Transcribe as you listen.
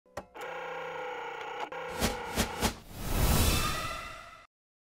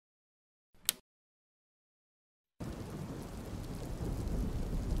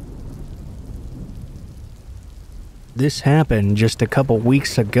This happened just a couple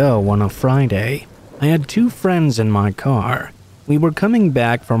weeks ago on a Friday. I had two friends in my car. We were coming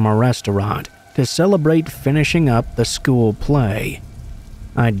back from a restaurant to celebrate finishing up the school play.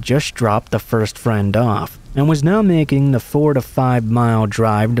 I'd just dropped the first friend off and was now making the 4 to 5 mile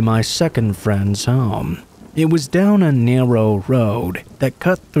drive to my second friend's home. It was down a narrow road that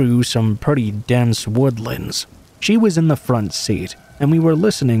cut through some pretty dense woodlands. She was in the front seat, and we were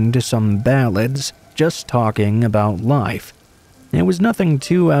listening to some ballads, just talking about life. It was nothing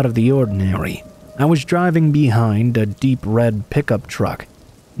too out of the ordinary. I was driving behind a deep red pickup truck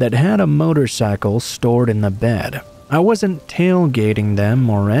that had a motorcycle stored in the bed. I wasn't tailgating them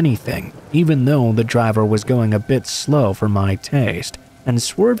or anything, even though the driver was going a bit slow for my taste and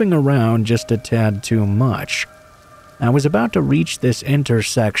swerving around just a tad too much. I was about to reach this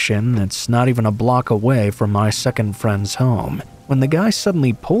intersection that's not even a block away from my second friend's home when the guy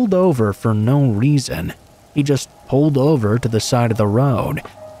suddenly pulled over for no reason. He just pulled over to the side of the road,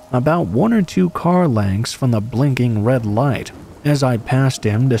 about 1 or 2 car lengths from the blinking red light. As I passed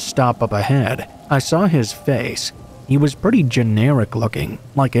him to stop up ahead, I saw his face. He was pretty generic looking,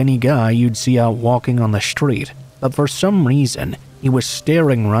 like any guy you'd see out walking on the street, but for some reason, he was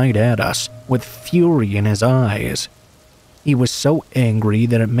staring right at us with fury in his eyes. He was so angry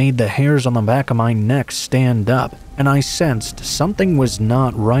that it made the hairs on the back of my neck stand up, and I sensed something was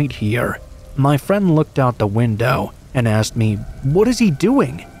not right here. My friend looked out the window and asked me, "What is he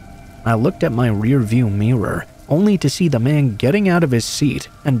doing?" I looked at my rearview mirror, only to see the man getting out of his seat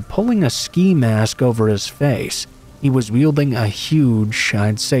and pulling a ski mask over his face. He was wielding a huge,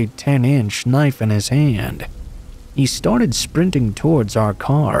 I'd say 10-inch knife in his hand. He started sprinting towards our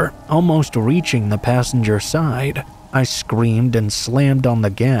car, almost reaching the passenger side. I screamed and slammed on the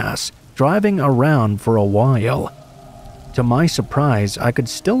gas, driving around for a while. To my surprise, I could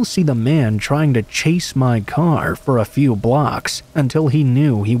still see the man trying to chase my car for a few blocks until he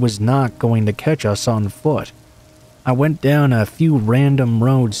knew he was not going to catch us on foot. I went down a few random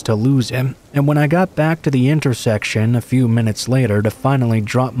roads to lose him, and when I got back to the intersection a few minutes later to finally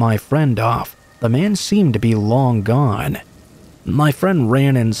drop my friend off, the man seemed to be long gone. My friend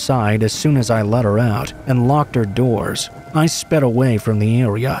ran inside as soon as I let her out and locked her doors. I sped away from the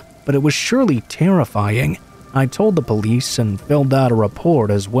area, but it was surely terrifying. I told the police and filled out a report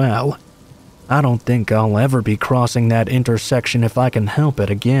as well. I don't think I'll ever be crossing that intersection if I can help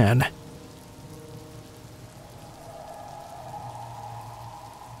it again.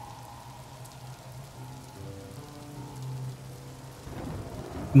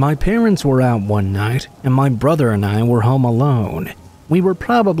 My parents were out one night, and my brother and I were home alone. We were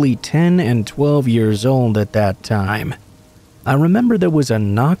probably 10 and 12 years old at that time. I remember there was a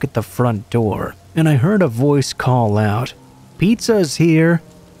knock at the front door, and I heard a voice call out, "Pizza's here."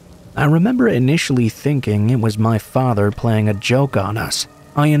 I remember initially thinking it was my father playing a joke on us.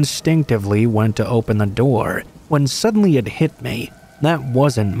 I instinctively went to open the door, when suddenly it hit me. That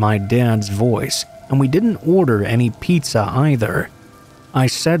wasn't my dad's voice, and we didn't order any pizza either. I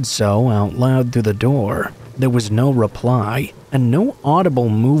said so out loud through the door. There was no reply, and no audible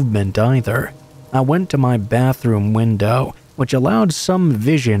movement either. I went to my bathroom window, which allowed some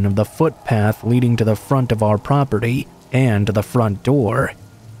vision of the footpath leading to the front of our property and to the front door.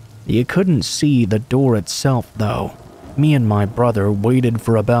 You couldn't see the door itself, though. Me and my brother waited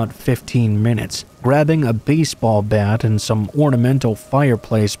for about 15 minutes, grabbing a baseball bat and some ornamental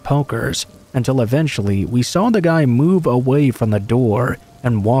fireplace pokers, until eventually we saw the guy move away from the door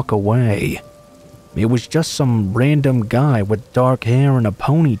and walk away. It was just some random guy with dark hair and a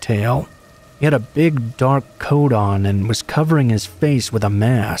ponytail. He had a big dark coat on and was covering his face with a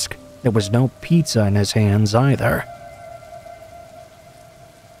mask. There was no pizza in his hands either.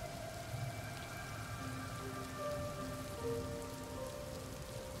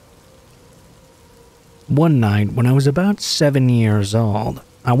 One night when I was about 7 years old,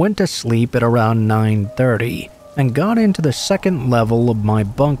 I went to sleep at around 9:30 and got into the second level of my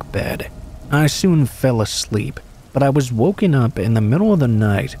bunk bed. I soon fell asleep, but I was woken up in the middle of the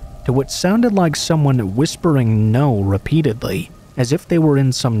night to what sounded like someone whispering no repeatedly, as if they were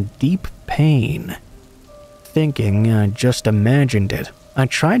in some deep pain. Thinking I just imagined it, I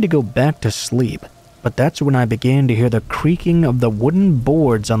tried to go back to sleep, but that's when I began to hear the creaking of the wooden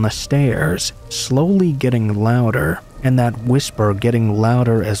boards on the stairs, slowly getting louder, and that whisper getting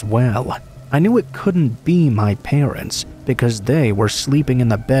louder as well. I knew it couldn't be my parents, because they were sleeping in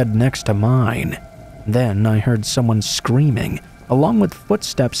the bed next to mine. Then I heard someone screaming, along with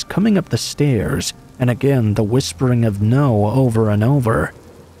footsteps coming up the stairs, and again the whispering of no over and over.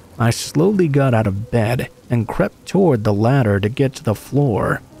 I slowly got out of bed and crept toward the ladder to get to the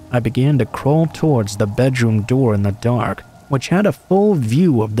floor. I began to crawl towards the bedroom door in the dark, which had a full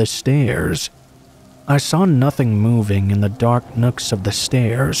view of the stairs. I saw nothing moving in the dark nooks of the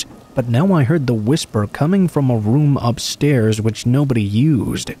stairs, but now I heard the whisper coming from a room upstairs which nobody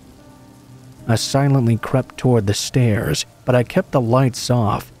used. I silently crept toward the stairs, but I kept the lights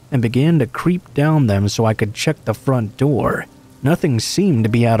off and began to creep down them so I could check the front door. Nothing seemed to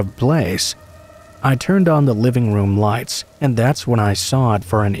be out of place. I turned on the living room lights, and that's when I saw it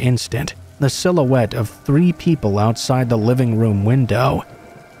for an instant, the silhouette of 3 people outside the living room window.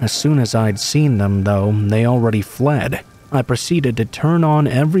 As soon as I'd seen them, though, they already fled. I proceeded to turn on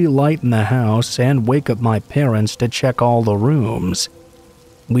every light in the house and wake up my parents to check all the rooms.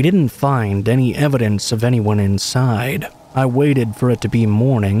 We didn't find any evidence of anyone inside. I waited for it to be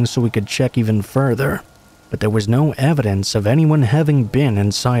morning so we could check even further, but there was no evidence of anyone having been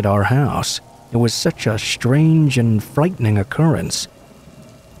inside our house. It was such a strange and frightening occurrence.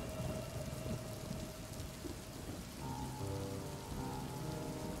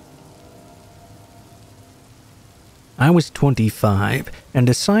 I was 25 and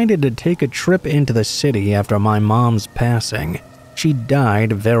decided to take a trip into the city after my mom's passing. She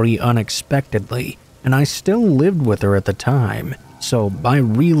died very unexpectedly, and I still lived with her at the time, so I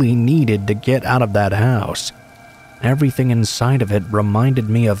really needed to get out of that house. Everything inside of it reminded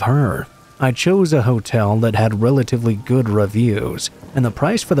me of her. I chose a hotel that had relatively good reviews, and the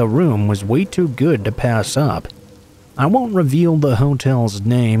price for the room was way too good to pass up. I won't reveal the hotel's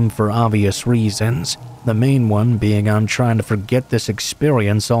name for obvious reasons, the main one being I'm trying to forget this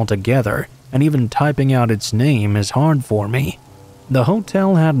experience altogether, and even typing out its name is hard for me. The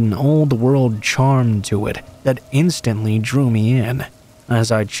hotel had an old-world charm to it that instantly drew me in.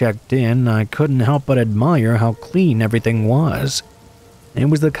 As I checked in, I couldn't help but admire how clean everything was. It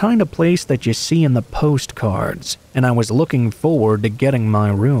was the kind of place that you see in the postcards, and I was looking forward to getting my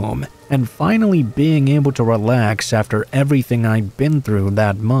room and finally being able to relax after everything I'd been through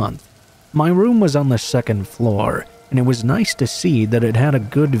that month. My room was on the 2nd floor, and it was nice to see that it had a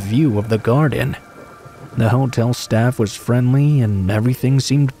good view of the garden. The hotel staff was friendly and everything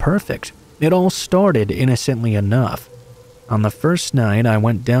seemed perfect. It all started innocently enough. On the first night, I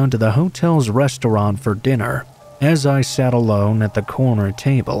went down to the hotel's restaurant for dinner. As I sat alone at the corner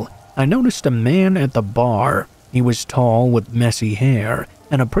table, I noticed a man at the bar. He was tall with messy hair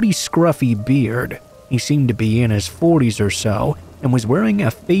and a pretty scruffy beard. He seemed to be in his 40s or so and was wearing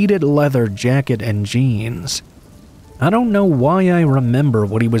a faded leather jacket and jeans. I don't know why I remember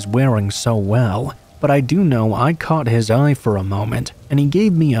what he was wearing so well, but I do know I caught his eye for a moment and he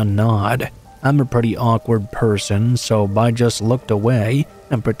gave me a nod. I'm a pretty awkward person, so I just looked away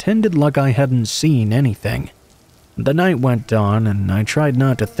and pretended like I hadn't seen anything. The night went on, and I tried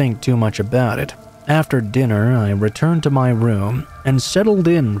not to think too much about it. After dinner, I returned to my room and settled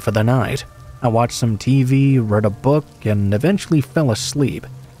in for the night. I watched some TV, read a book, and eventually fell asleep.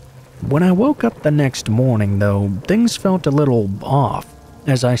 When I woke up the next morning, though, things felt a little off.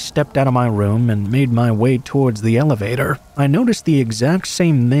 As I stepped out of my room and made my way towards the elevator, I noticed the exact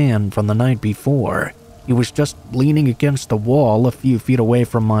same man from the night before. He was just leaning against the wall a few feet away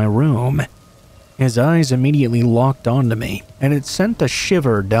from my room. His eyes immediately locked onto me, and it sent a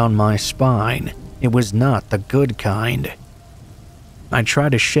shiver down my spine. It was not the good kind. I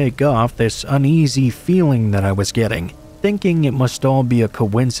tried to shake off this uneasy feeling that I was getting, thinking it must all be a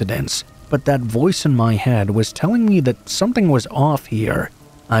coincidence, but that voice in my head was telling me that something was off here.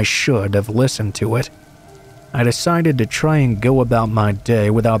 I should have listened to it. I decided to try and go about my day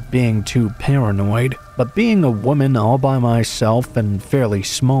without being too paranoid, but being a woman all by myself and fairly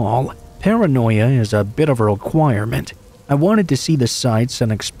small, paranoia is a bit of a requirement. I wanted to see the sights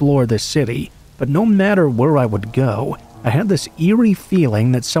and explore the city, but no matter where I would go, I had this eerie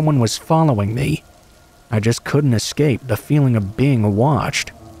feeling that someone was following me. I just couldn't escape the feeling of being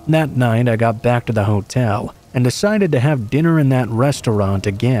watched. That night, I got back to the hotel and decided to have dinner in that restaurant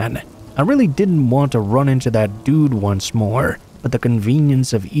again. I really didn't want to run into that dude once more, but the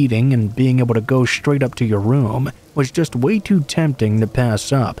convenience of eating and being able to go straight up to your room was just way too tempting to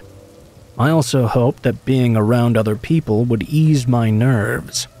pass up. I also hoped that being around other people would ease my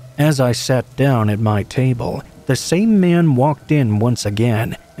nerves. As I sat down at my table, the same man walked in once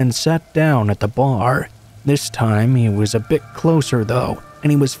again and sat down at the bar. This time he was a bit closer though,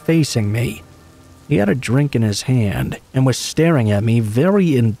 and he was facing me. He had a drink in his hand and was staring at me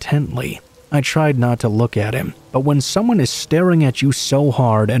very intently. I tried not to look at him, but when someone is staring at you so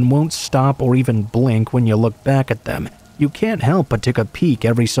hard and won't stop or even blink when you look back at them, you can't help but take a peek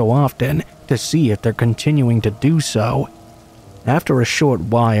every so often to see if they're continuing to do so. After a short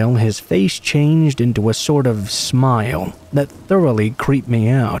while, his face changed into a sort of smile that thoroughly creeped me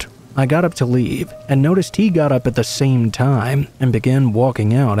out. I got up to leave and noticed he got up at the same time and began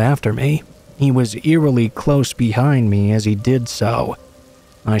walking out after me. He was eerily close behind me as he did so.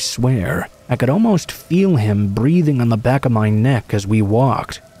 I swear, I could almost feel him breathing on the back of my neck as we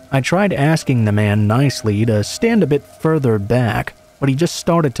walked. I tried asking the man nicely to stand a bit further back, but he just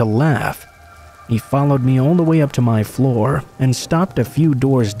started to laugh. He followed me all the way up to my floor and stopped a few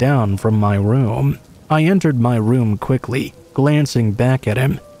doors down from my room. I entered my room quickly, glancing back at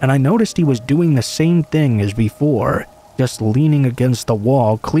him, and I noticed he was doing the same thing as before, just leaning against the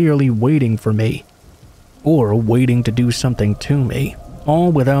wall, clearly waiting for me, or waiting to do something to me,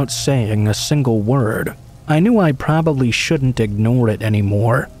 all without saying a single word. I knew I probably shouldn't ignore it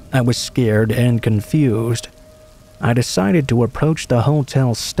anymore. I was scared and confused. I decided to approach the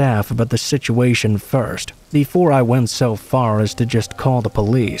hotel staff about the situation first, before I went so far as to just call the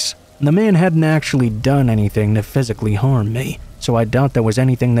police. The man hadn't actually done anything to physically harm me, so I doubt there was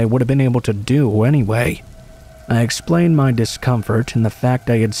anything they would have been able to do anyway. I explained my discomfort and the fact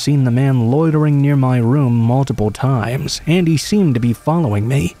I had seen the man loitering near my room multiple times, and he seemed to be following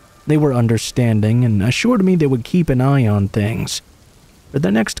me. They were understanding and assured me they would keep an eye on things. For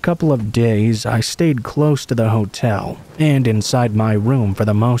the next couple of days, I stayed close to the hotel and inside my room for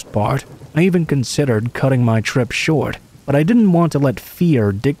the most part. I even considered cutting my trip short, but I didn't want to let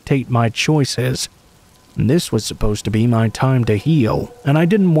fear dictate my choices. This was supposed to be my time to heal, and I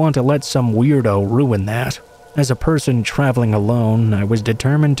didn't want to let some weirdo ruin that. As a person traveling alone, I was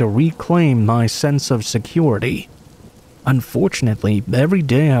determined to reclaim my sense of security. Unfortunately, every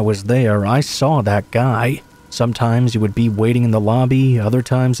day I was there, I saw that guy. Sometimes he would be waiting in the lobby, other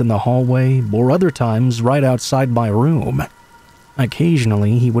times in the hallway, or other times right outside my room.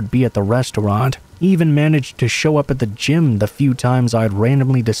 Occasionally, he would be at the restaurant. He even managed to show up at the gym the few times I'd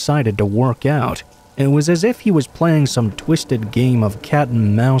randomly decided to work out. It was as if he was playing some twisted game of cat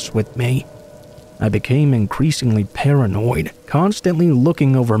and mouse with me. I became increasingly paranoid, constantly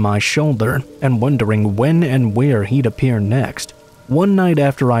looking over my shoulder and wondering when and where he'd appear next. One night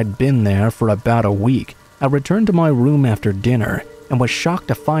after I'd been there for about a week, I returned to my room after dinner and was shocked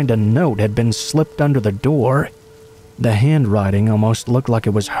to find a note had been slipped under the door. The handwriting almost looked like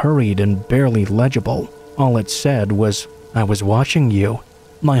it was hurried and barely legible. All it said was, "I was watching you."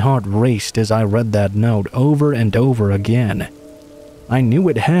 My heart raced as I read that note over and over again. I knew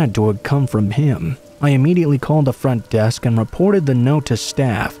it had to have come from him. I immediately called the front desk and reported the note to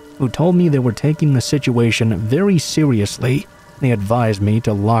staff, who told me they were taking the situation very seriously. They advised me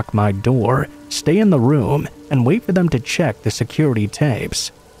to lock my door, stay in the room, and wait for them to check the security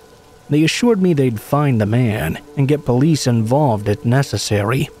tapes. They assured me they'd find the man and get police involved if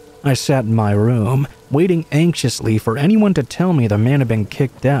necessary. I sat in my room, waiting anxiously for anyone to tell me the man had been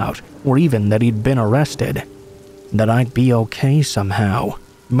kicked out, or even that he'd been arrested. That I'd be okay somehow.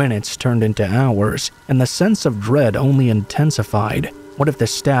 Minutes turned into hours, and the sense of dread only intensified. What if the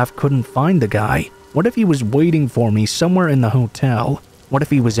staff couldn't find the guy? What if he was waiting for me somewhere in the hotel? What if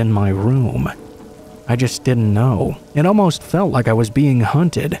he was in my room? I just didn't know. It almost felt like I was being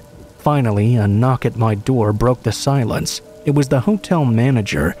hunted. Finally, a knock at my door broke the silence. It was the hotel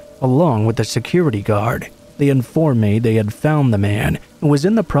manager, along with the security guard. They informed me they had found the man and was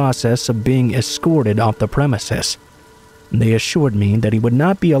in the process of being escorted off the premises. They assured me that he would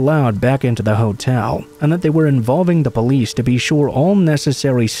not be allowed back into the hotel and that they were involving the police to be sure all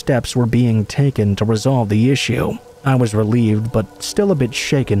necessary steps were being taken to resolve the issue. I was relieved but still a bit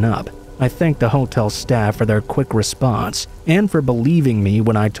shaken up. I thanked the hotel staff for their quick response and for believing me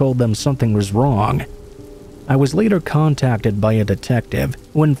when I told them something was wrong. I was later contacted by a detective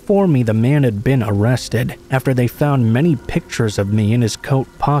who informed me the man had been arrested after they found many pictures of me in his coat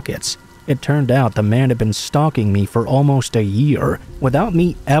pockets. It turned out the man had been stalking me for almost a year without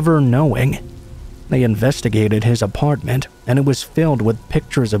me ever knowing. They investigated his apartment, and it was filled with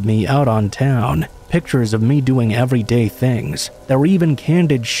pictures of me out on town, pictures of me doing everyday things. There were even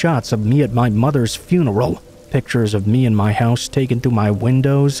candid shots of me at my mother's funeral, pictures of me in my house taken through my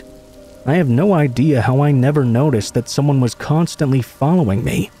windows. I have no idea how I never noticed that someone was constantly following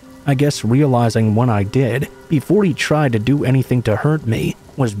me. I guess realizing when I did, before he tried to do anything to hurt me,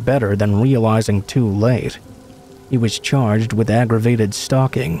 was better than realizing too late. He was charged with aggravated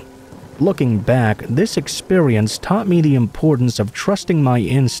stalking. Looking back, this experience taught me the importance of trusting my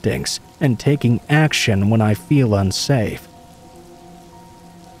instincts and taking action when I feel unsafe.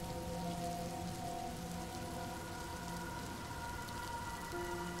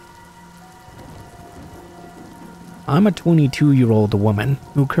 I'm a 22-year-old woman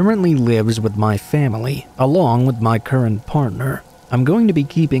who currently lives with my family, along with my current partner. I'm going to be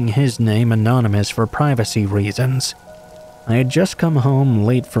keeping his name anonymous for privacy reasons. I had just come home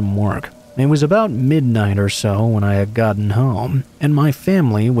late from work. It was about midnight or so when I had gotten home, and my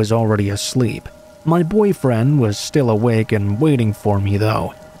family was already asleep. My boyfriend was still awake and waiting for me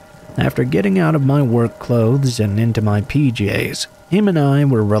though. After getting out of my work clothes and into my PJs, him and I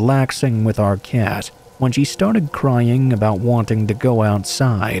were relaxing with our cat when she started crying about wanting to go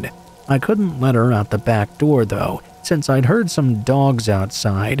outside. I couldn't let her out the back door though, since I'd heard some dogs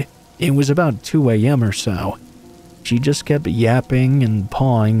outside. It was about 2 a.m. or so. She just kept yapping and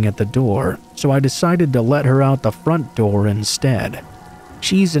pawing at the door, so I decided to let her out the front door instead.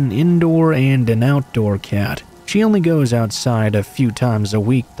 She's an indoor and an outdoor cat. She only goes outside a few times a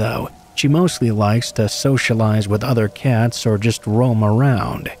week though. She mostly likes to socialize with other cats or just roam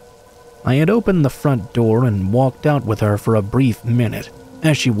around. I had opened the front door and walked out with her for a brief minute.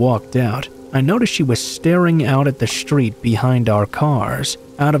 As she walked out, I noticed she was staring out at the street behind our cars,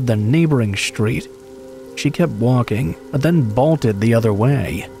 out of the neighboring street. She kept walking, but then bolted the other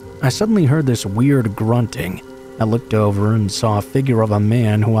way. I suddenly heard this weird grunting. I looked over and saw a figure of a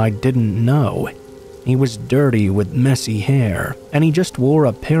man who I didn't know. He was dirty with messy hair, and he just wore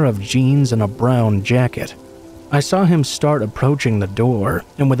a pair of jeans and a brown jacket. I saw him start approaching the door,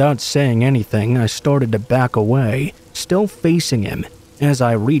 and without saying anything, I started to back away, still facing him. As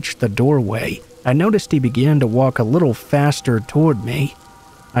I reached the doorway, I noticed he began to walk a little faster toward me.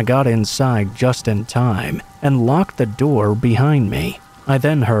 I got inside just in time and locked the door behind me. I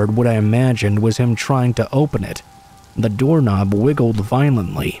then heard what I imagined was him trying to open it. The doorknob wiggled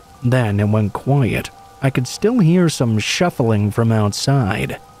violently. Then it went quiet. I could still hear some shuffling from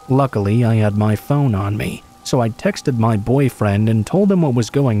outside. Luckily, I had my phone on me, so I texted my boyfriend and told him what was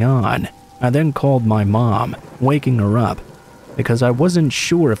going on. I then called my mom, waking her up, because I wasn't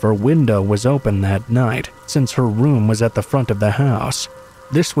sure if her window was open that night, since her room was at the front of the house.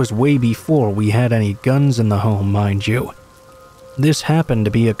 This was way before we had any guns in the home, mind you. This happened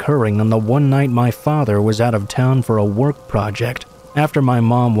to be occurring on the one night my father was out of town for a work project. After my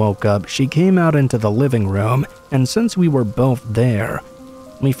mom woke up, she came out into the living room, and since we were both there,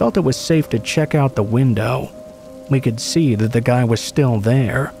 we felt it was safe to check out the window. We could see that the guy was still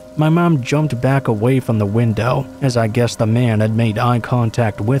there. My mom jumped back away from the window, as I guess the man had made eye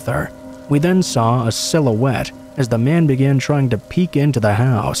contact with her. We then saw a silhouette as the man began trying to peek into the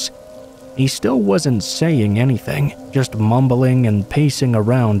house. He still wasn't saying anything, just mumbling and pacing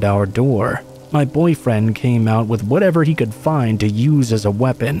around our door. My boyfriend came out with whatever he could find to use as a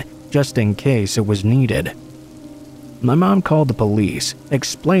weapon, just in case it was needed. My mom called the police,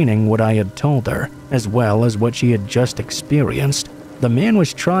 explaining what I had told her, as well as what she had just experienced. The man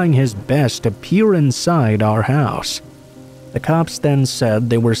was trying his best to peer inside our house. The cops then said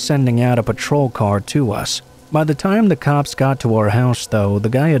they were sending out a patrol car to us. By the time the cops got to our house though, the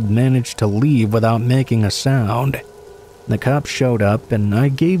guy had managed to leave without making a sound. The cops showed up and I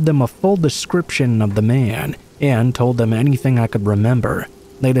gave them a full description of the man and told them anything I could remember.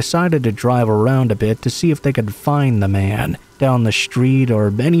 They decided to drive around a bit to see if they could find the man, down the street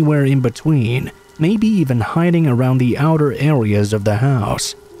or anywhere in between, maybe even hiding around the outer areas of the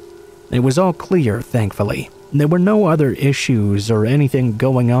house. It was all clear, thankfully. There were no other issues or anything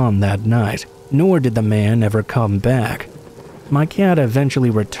going on that night, nor did the man ever come back. My cat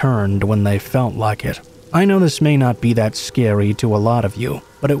eventually returned when they felt like it. I know this may not be that scary to a lot of you,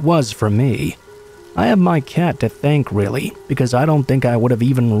 but it was for me. I have my cat to thank really, because I don't think I would have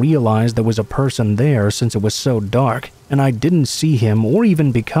even realized there was a person there since it was so dark, and I didn't see him or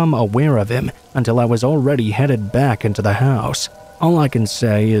even become aware of him until I was already headed back into the house. All I can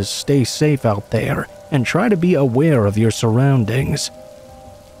say is stay safe out there and try to be aware of your surroundings.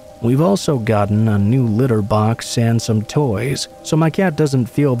 We've also gotten a new litter box and some toys, so my cat doesn't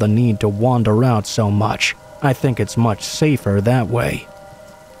feel the need to wander out so much. I think it's much safer that way.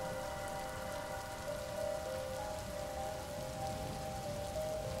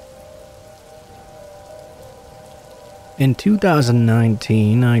 In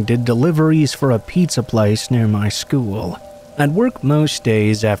 2019, I did deliveries for a pizza place near my school. I'd work most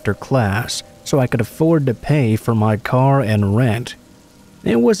days after class, so I could afford to pay for my car and rent.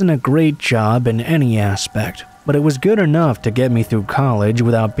 It wasn't a great job in any aspect, but it was good enough to get me through college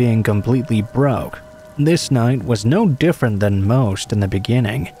without being completely broke. This night was no different than most in the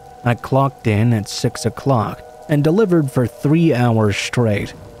beginning. I clocked in at 6 o'clock and delivered for 3 hours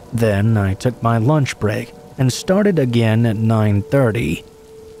straight. Then I took my lunch break and started again at 9:30.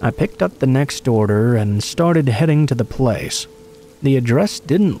 I picked up the next order and started heading to the place. The address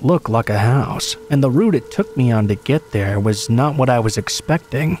didn't look like a house, and the route it took me on to get there was not what I was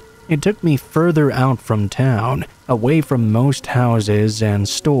expecting. It took me further out from town, away from most houses and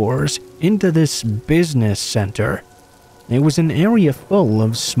stores, into this business center. It was an area full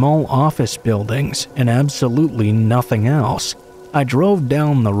of small office buildings and absolutely nothing else. I drove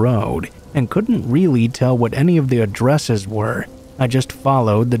down the road and couldn't really tell what any of the addresses were. I just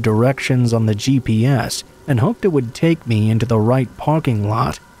followed the directions on the GPS and hoped it would take me into the right parking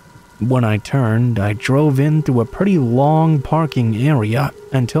lot. When I turned, I drove in through a pretty long parking area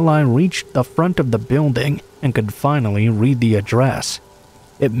until I reached the front of the building and could finally read the address.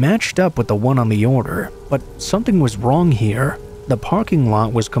 It matched up with the one on the order, but something was wrong here. The parking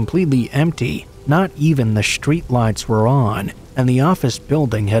lot was completely empty, not even the street lights were on, and the office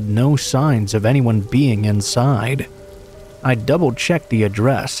building had no signs of anyone being inside. I double-checked the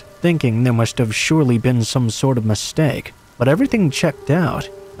address, thinking there must have surely been some sort of mistake, but everything checked out.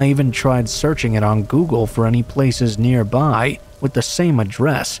 I even tried searching it on Google for any places nearby with the same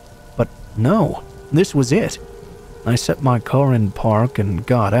address, but no, this was it. I set my car in park and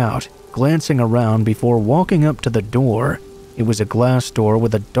got out, glancing around before walking up to the door. It was a glass door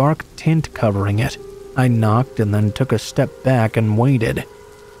with a dark tint covering it. I knocked and then took a step back and waited.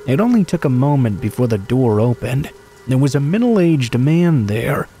 It only took a moment before the door opened. There was a middle-aged man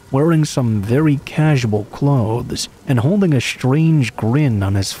there, wearing some very casual clothes and holding a strange grin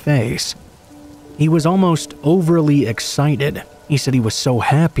on his face. He was almost overly excited. He said he was so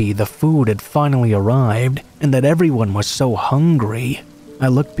happy the food had finally arrived and that everyone was so hungry. I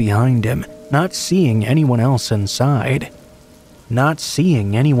looked behind him, not seeing anyone else inside.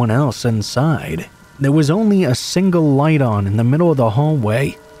 There was only a single light on in the middle of the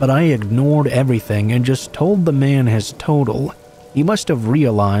hallway, but I ignored everything and just told the man his total. He must have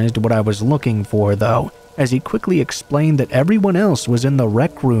realized what I was looking for, though, as he quickly explained that everyone else was in the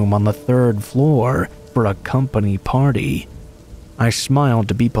rec room on the 3rd floor for a company party. I smiled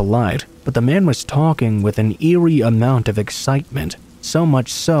to be polite, but the man was talking with an eerie amount of excitement, so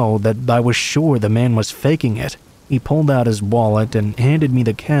much so that I was sure the man was faking it. He pulled out his wallet and handed me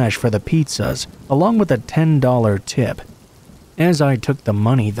the cash for the pizzas, along with a $10 tip. As I took the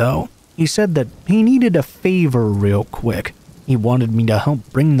money, though, he said that he needed a favor real quick. He wanted me to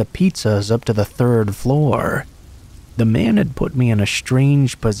help bring the pizzas up to the 3rd floor. The man had put me in a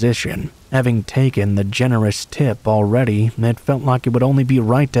strange position. Having taken the generous tip already, it felt like it would only be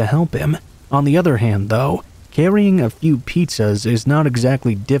right to help him. On the other hand, though, carrying a few pizzas is not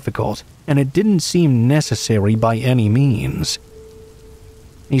exactly difficult, and it didn't seem necessary by any means.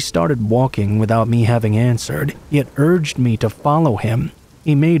 He started walking without me having answered, yet urged me to follow him.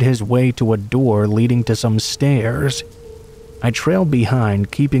 He made his way to a door leading to some stairs. I trailed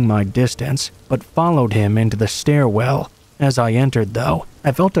behind, keeping my distance, but followed him into the stairwell. As I entered, though,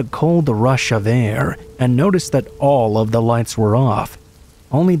 I felt a cold rush of air and noticed that all of the lights were off.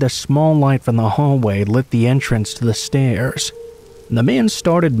 Only the small light from the hallway lit the entrance to the stairs. The man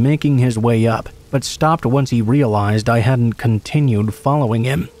started making his way up, but stopped once he realized I hadn't continued following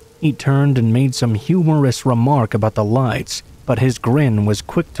him. He turned and made some humorous remark about the lights, but his grin was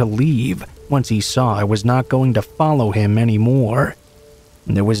quick to leave once he saw I was not going to follow him anymore.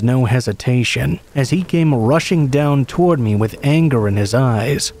 There was no hesitation, as he came rushing down toward me with anger in his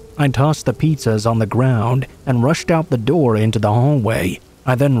eyes. I tossed the pizzas on the ground and rushed out the door into the hallway.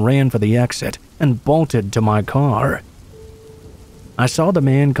 I then ran for the exit and bolted to my car. I saw the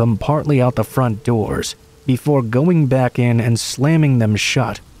man come partly out the front doors. Before going back in and slamming them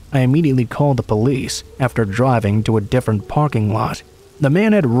shut, I immediately called the police after driving to a different parking lot. The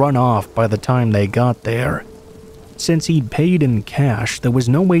man had run off by the time they got there. Since he'd paid in cash, there was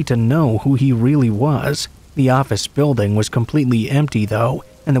no way to know who he really was. The office building was completely empty, though,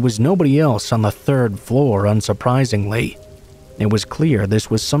 and there was nobody else on the 3rd floor, unsurprisingly. It was clear this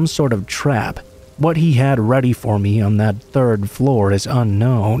was some sort of trap. What he had ready for me on that 3rd floor is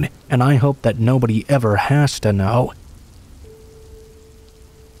unknown, and I hope that nobody ever has to know.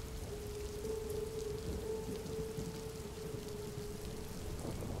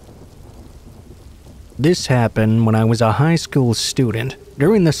 This happened when I was a high school student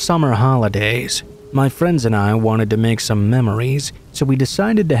during the summer holidays. My friends and I wanted to make some memories, so we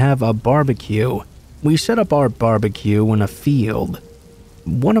decided to have a barbecue. We set up our barbecue in a field.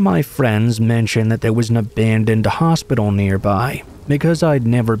 One of my friends mentioned that there was an abandoned hospital nearby. Because I'd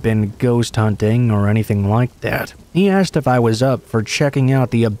never been ghost hunting or anything like that, he asked if I was up for checking out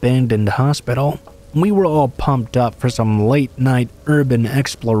the abandoned hospital. We were all pumped up for some late-night urban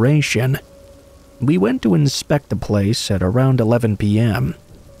exploration. We went to inspect the place at around 11 p.m.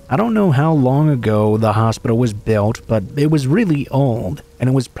 I don't know how long ago the hospital was built, but it was really old, and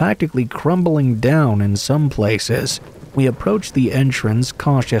it was practically crumbling down in some places. We approached the entrance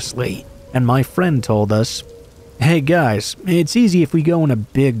cautiously, and my friend told us, "Hey guys, it's easy if we go in a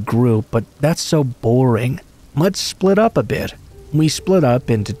big group, but that's so boring. Let's split up a bit." We split up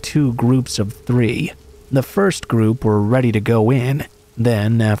into 2 groups of 3. The first group were ready to go in.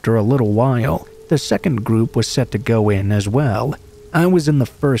 Then, after a little while, the second group was set to go in as well. I was in the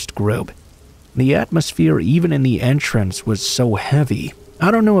first group. The atmosphere even in the entrance was so heavy.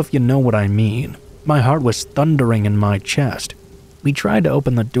 I don't know if you know what I mean. My heart was thundering in my chest. We tried to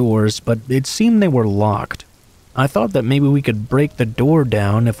open the doors, but it seemed they were locked. I thought that maybe we could break the door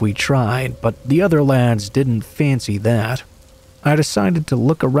down if we tried, but the other lads didn't fancy that. I decided to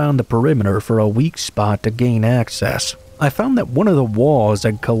look around the perimeter for a weak spot to gain access. I found that one of the walls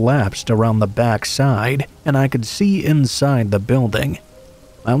had collapsed around the back side, and I could see inside the building.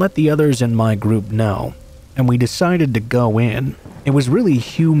 I let the others in my group know, and we decided to go in. It was really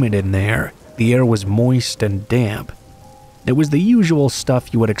humid in there. The air was moist and damp. It was the usual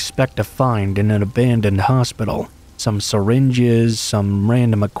stuff you would expect to find in an abandoned hospital. Some syringes, some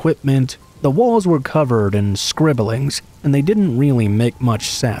random equipment. The walls were covered in scribblings, and they didn't really make much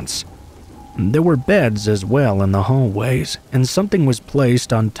sense. There were beds as well in the hallways, and something was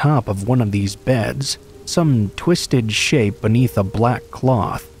placed on top of one of these beds, some twisted shape beneath a black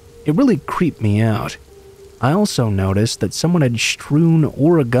cloth. It really creeped me out. I also noticed that someone had strewn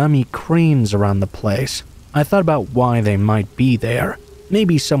origami cranes around the place. I thought about why they might be there.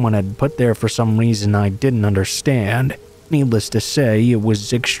 Maybe someone had put there for some reason I didn't understand. Needless to say, it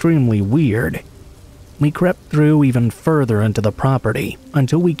was extremely weird. We crept through even further into the property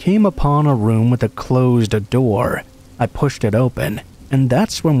until we came upon a room with a closed door. I pushed it open, and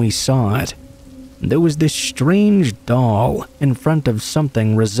that's when we saw it. There was this strange doll in front of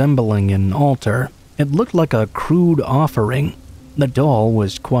something resembling an altar. It looked like a crude offering. The doll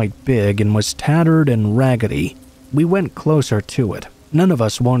was quite big and was tattered and raggedy. We went closer to it. None of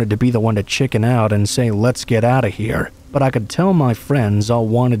us wanted to be the one to chicken out and say, "Let's get out of here." But I could tell my friends all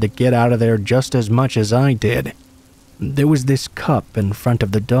wanted to get out of there just as much as I did. There was this cup in front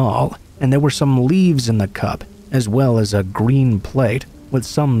of the doll, and there were some leaves in the cup, as well as a green plate with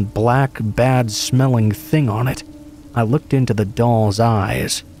some black, bad-smelling thing on it. I looked into the doll's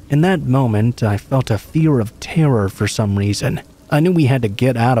eyes. In that moment, I felt a fear of terror for some reason. I knew we had to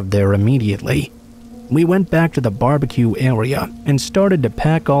get out of there immediately. We went back to the barbecue area and started to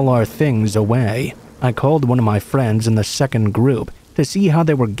pack all our things away. I called one of my friends in the second group to see how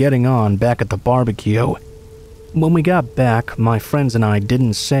they were getting on back at the barbecue. When we got back, my friends and I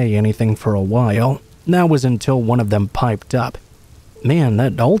didn't say anything for a while. That was until one of them piped up. "Man,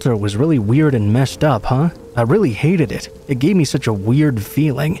 that altar was really weird and messed up, huh? I really hated it. It gave me such a weird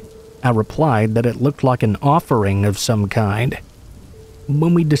feeling." I replied that it looked like an offering of some kind.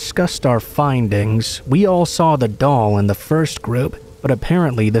 When we discussed our findings, we all saw the doll in the first group, but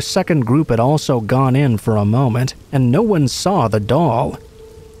apparently the second group had also gone in for a moment, and no one saw the doll.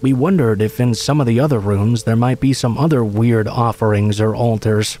 We wondered if in some of the other rooms there might be some other weird offerings or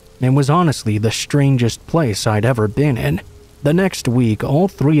altars. It was honestly the strangest place I'd ever been in. The next week, all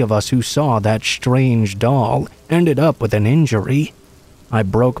 3 of us who saw that strange doll ended up with an injury. I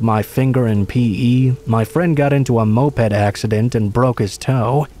broke my finger in PE, my friend got into a moped accident and broke his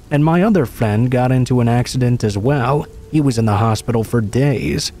toe, and my other friend got into an accident as well. He was in the hospital for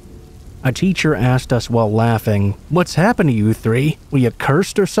days. A teacher asked us while laughing, "What's happened to you 3? Were you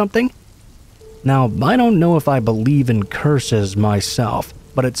cursed or something?" Now, I don't know if I believe in curses myself,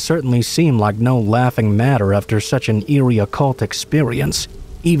 but it certainly seemed like no laughing matter after such an eerie occult experience.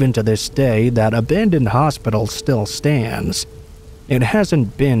 Even to this day, that abandoned hospital still stands. It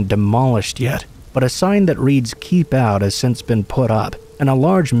hasn't been demolished yet, but a sign that reads "Keep Out" has since been put up, and a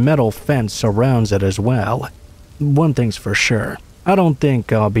large metal fence surrounds it as well. One thing's for sure, I don't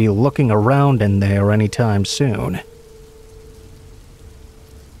think I'll be looking around in there anytime soon.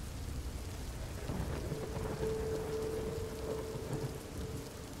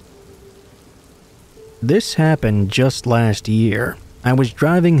 This happened just last year. I was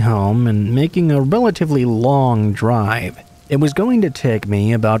driving home and making a relatively long drive. It was going to take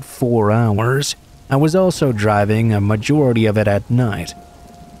me about 4 hours. I was also driving a majority of it at night.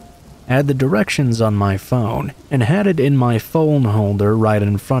 I had the directions on my phone and had it in my phone holder right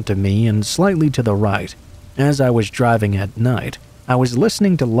in front of me and slightly to the right. As I was driving at night, I was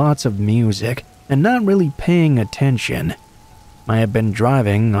listening to lots of music and not really paying attention. I had been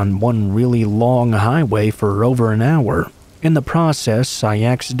driving on one really long highway for over an hour. In the process, I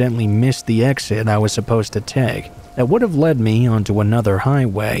accidentally missed the exit I was supposed to take that would have led me onto another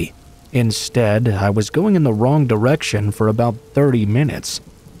highway. Instead, I was going in the wrong direction for about 30 minutes.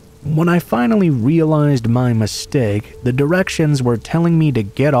 When I finally realized my mistake, the directions were telling me to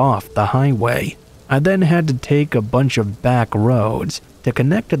get off the highway. I then had to take a bunch of back roads to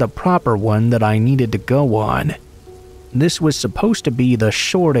connect to the proper one that I needed to go on. This was supposed to be the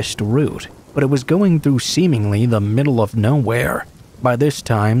shortest route, but it was going through seemingly the middle of nowhere. By this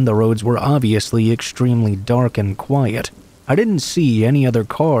time, the roads were obviously extremely dark and quiet. I didn't see any other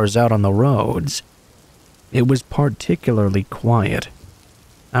cars out on the roads. It was particularly quiet.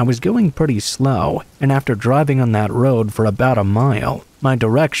 I was going pretty slow, and after driving on that road for about a mile, my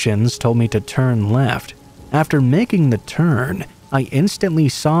directions told me to turn left. After making the turn, I instantly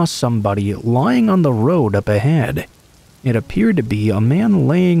saw somebody lying on the road up ahead. It appeared to be a man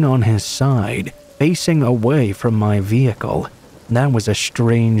laying on his side, facing away from my vehicle. That was a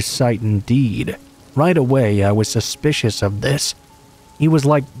strange sight indeed. Right away, I was suspicious of this. He was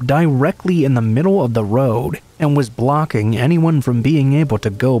like directly in the middle of the road and was blocking anyone from being able to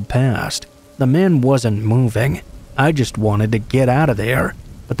go past. The man wasn't moving. I just wanted to get out of there,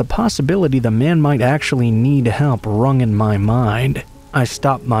 but the possibility the man might actually need help rung in my mind. I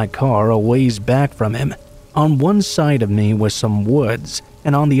stopped my car a ways back from him. On one side of me was some woods,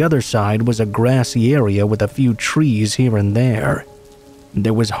 and on the other side was a grassy area with a few trees here and there.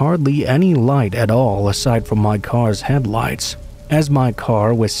 There was hardly any light at all aside from my car's headlights. As my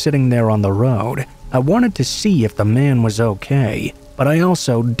car was sitting there on the road, I wanted to see if the man was okay, but I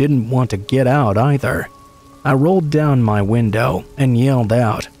also didn't want to get out either. I rolled down my window and yelled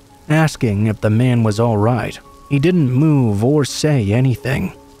out, asking if the man was alright. He didn't move or say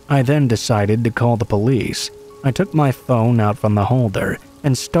anything. I then decided to call the police. I took my phone out from the holder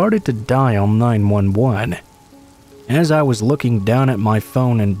and started to dial 911. As I was looking down at my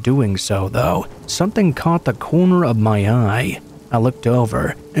phone and doing so, though, something caught the corner of my eye. I looked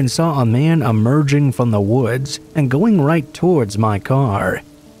over and saw a man emerging from the woods and going right towards my car.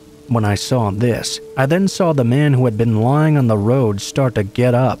 When I saw this, I then saw the man who had been lying on the road start to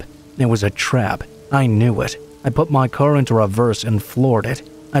get up. It was a trap. I knew it. I put my car into reverse and floored it.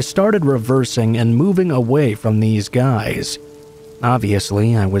 I started reversing and moving away from these guys.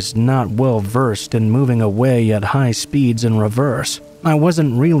 Obviously, I was not well versed in moving away at high speeds in reverse. I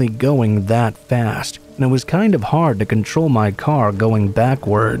wasn't really going that fast, and it was kind of hard to control my car going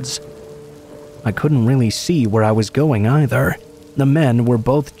backwards. I couldn't really see where I was going either. The men were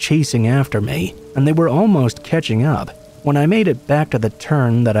both chasing after me, and they were almost catching up. When I made it back to the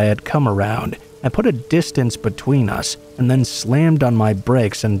turn that I had come around, I put a distance between us and then slammed on my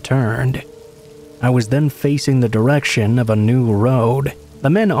brakes and turned. I was then facing the direction of a new road. The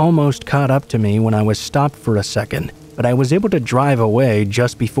men almost caught up to me when I was stopped for a second, but I was able to drive away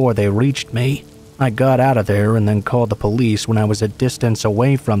just before they reached me. I got out of there and then called the police when I was a distance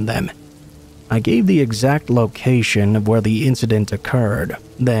away from them. I gave the exact location of where the incident occurred.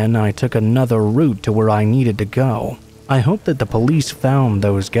 Then I took another route to where I needed to go. I hope that the police found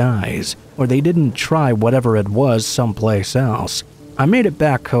those guys, or they didn't try whatever it was someplace else. I made it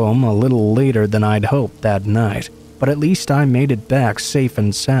back home a little later than I'd hoped that night, but at least I made it back safe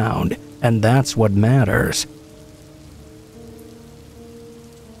and sound, and that's what matters.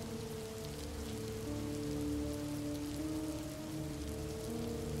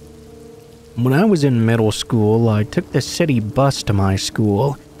 When I was in middle school, I took the city bus to my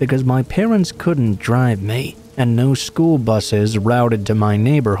school because my parents couldn't drive me, and no school buses routed to my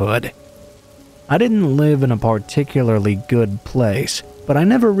neighborhood. I didn't live in a particularly good place, but I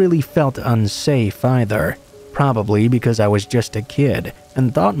never really felt unsafe either, probably because I was just a kid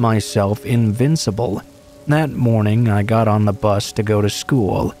and thought myself invincible. That morning, I got on the bus to go to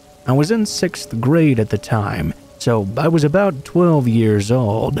school. I was in 6th grade at the time, so I was about 12 years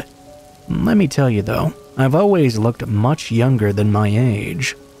old. Let me tell you though, I've always looked much younger than my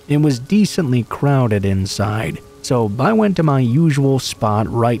age. It was decently crowded inside, so I went to my usual spot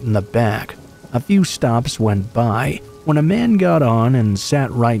right in the back. A few stops went by when a man got on and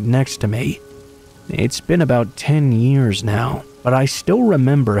sat right next to me. It's been about 10 years now, but I still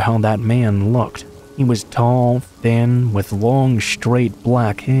remember how that man looked. He was tall, thin, with long, straight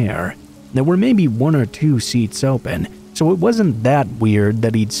black hair. There were maybe 1 or 2 seats open, so it wasn't that weird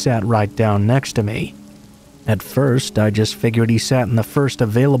that he'd sat right down next to me. At first, I just figured he sat in the first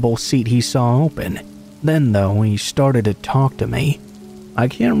available seat he saw open. Then, though, he started to talk to me. I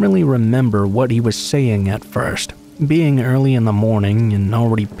can't really remember what he was saying at first. Being early in the morning and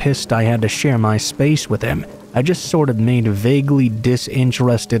already pissed I had to share my space with him, I just sort of made vaguely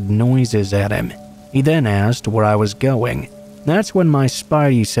disinterested noises at him. He then asked where I was going. That's when my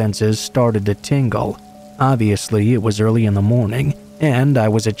spidey senses started to tingle. Obviously, it was early in the morning, and I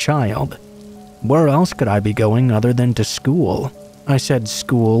was a child. Where else could I be going other than to school? I said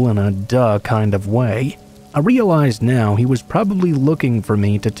school in a duh kind of way. I realized now he was probably looking for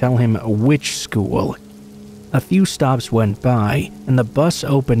me to tell him which school. A few stops went by, and the bus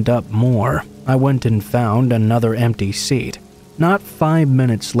opened up more. I went and found another empty seat. Not 5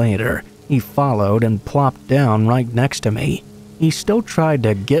 minutes later, he followed and plopped down right next to me. He still tried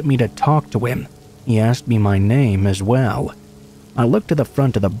to get me to talk to him. He asked me my name as well. I looked to the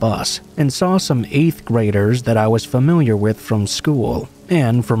front of the bus and saw some 8th graders that I was familiar with from school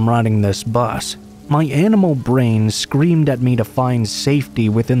and from riding this bus. My animal brain screamed at me to find safety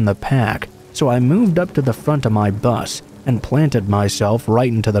within the pack, so I moved up to the front of my bus and planted myself right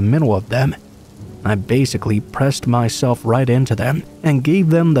into the middle of them. I basically pressed myself right into them and gave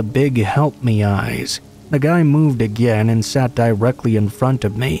them the big help me eyes. The guy moved again and sat directly in front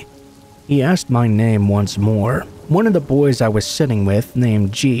of me. He asked my name once more. One of the boys I was sitting with,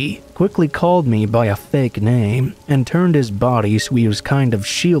 named G, quickly called me by a fake name and turned his body so he was kind of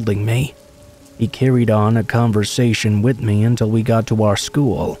shielding me. He carried on a conversation with me until we got to our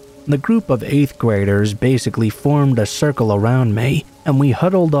school. The group of 8th graders basically formed a circle around me, and we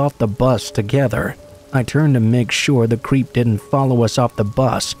huddled off the bus together. I turned to make sure the creep didn't follow us off the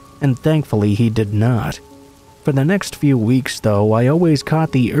bus, and thankfully he did not. For the next few weeks though, I always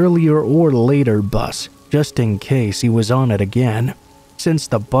caught the earlier or later bus, just in case he was on it again. Since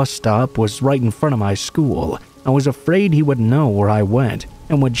the bus stop was right in front of my school, I was afraid he would know where I went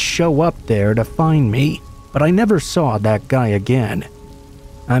and would show up there to find me, but I never saw that guy again.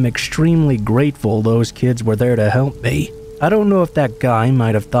 I'm extremely grateful those kids were there to help me. I don't know if that guy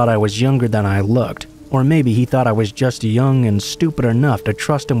might have thought I was younger than I looked, or maybe he thought I was just young and stupid enough to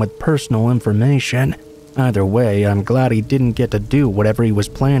trust him with personal information. Either way, I'm glad he didn't get to do whatever he was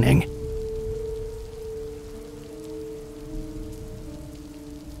planning.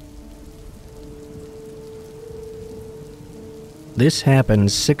 This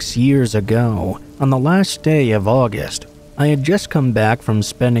happened 6 years ago, on the last day of August. I had just come back from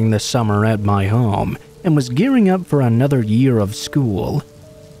spending the summer at my home and was gearing up for another year of school.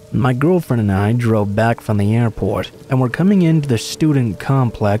 My girlfriend and I drove back from the airport and were coming into the student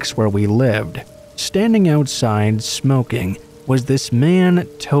complex where we lived. Standing outside smoking was this man,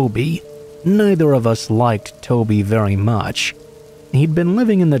 Toby. Neither of us liked Toby very much. He'd been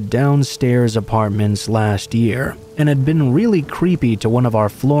living in the downstairs apartments last year and had been really creepy to one of our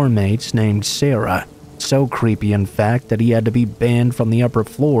floor mates named Sarah. So creepy, in fact, that he had to be banned from the upper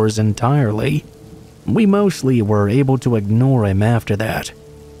floors entirely. We mostly were able to ignore him after that.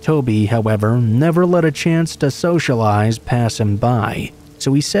 Toby, however, never let a chance to socialize pass him by,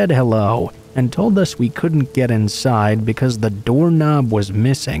 so he said hello and told us we couldn't get inside because the doorknob was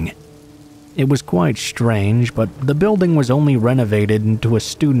missing. It was quite strange, but the building was only renovated into a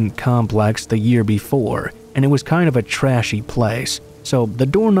student complex the year before, and it was kind of a trashy place, so the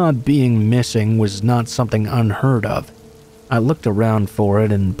doorknob being missing was not something unheard of. I looked around for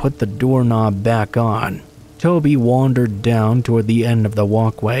it and put the doorknob back on. Toby wandered down toward the end of the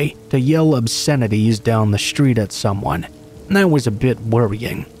walkway to yell obscenities down the street at someone. That was a bit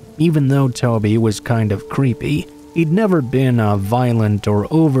worrying. Even though Toby was kind of creepy, he'd never been a violent or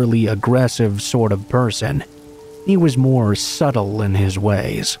overly aggressive sort of person. He was more subtle in his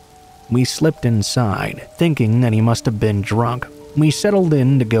ways. We slipped inside, thinking that he must have been drunk. We settled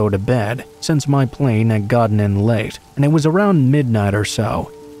in to go to bed, since my plane had gotten in late, and it was around midnight or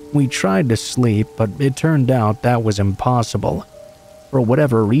so. We tried to sleep, but it turned out that was impossible. For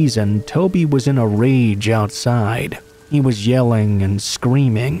whatever reason, Toby was in a rage outside. He was yelling and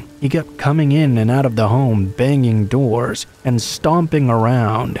screaming. He kept coming in and out of the home, banging doors and stomping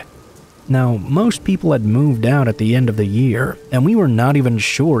around. Now, most people had moved out at the end of the year, and we were not even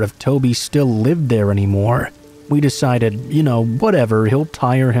sure if Toby still lived there anymore. We decided, whatever, he'll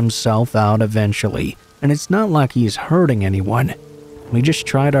tire himself out eventually, and it's not like he's hurting anyone. We just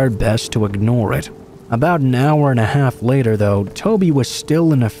tried our best to ignore it. About an hour and a half later, though, Toby was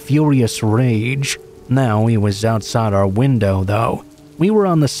still in a furious rage. Now he was outside our window, though. We were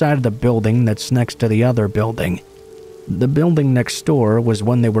on the side of the building that's next to the other building. The building next door was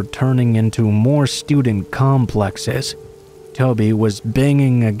one they were turning into more student complexes. Toby was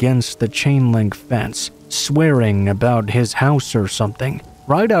banging against the chain-link fence, swearing about his house or something,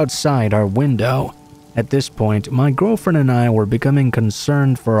 right outside our window. At this point, my girlfriend and I were becoming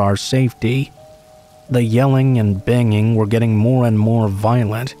concerned for our safety. The yelling and banging were getting more and more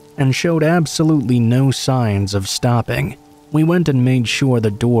violent and showed absolutely no signs of stopping. We went and made sure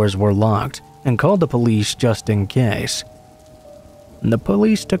the doors were locked, and called the police just in case. The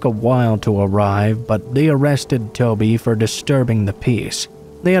police took a while to arrive, but they arrested Toby for disturbing the peace.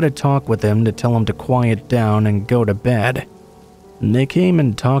 They had a talk with him to tell him to quiet down and go to bed. They came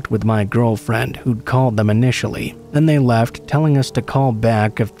and talked with my girlfriend, who'd called them initially. Then they left, telling us to call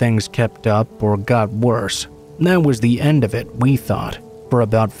back if things kept up or got worse. That was the end of it, we thought. For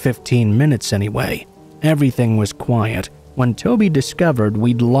about 15 minutes anyway. Everything was quiet. When Toby discovered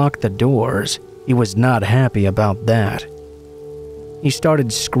we'd locked the doors, he was not happy about that. He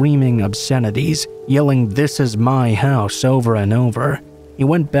started screaming obscenities, yelling "This is my house" over and over. He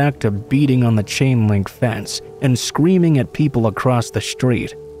went back to beating on the chain link fence and screaming at people across the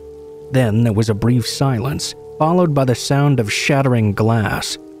street. Then there was a brief silence, followed by the sound of shattering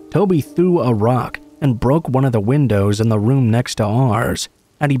glass. Toby threw a rock and broke one of the windows in the room next to ours.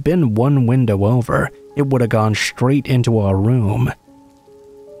 Had he been one window over, it would have gone straight into our room.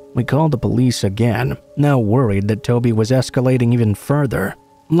 We called the police again, now worried that Toby was escalating even further.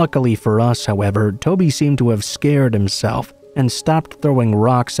 Luckily for us, however, Toby seemed to have scared himself and stopped throwing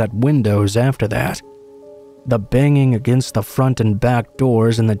rocks at windows after that. The banging against the front and back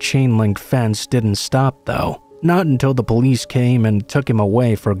doors and the chain link fence didn't stop though, not until the police came and took him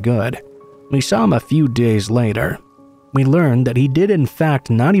away for good. We saw him a few days later. We learned that he did in fact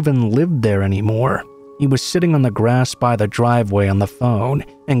not even live there anymore. He was sitting on the grass by the driveway on the phone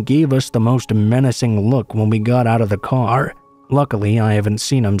and gave us the most menacing look when we got out of the car. Luckily, I haven't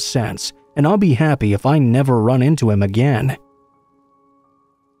seen him since, and I'll be happy if I never run into him again.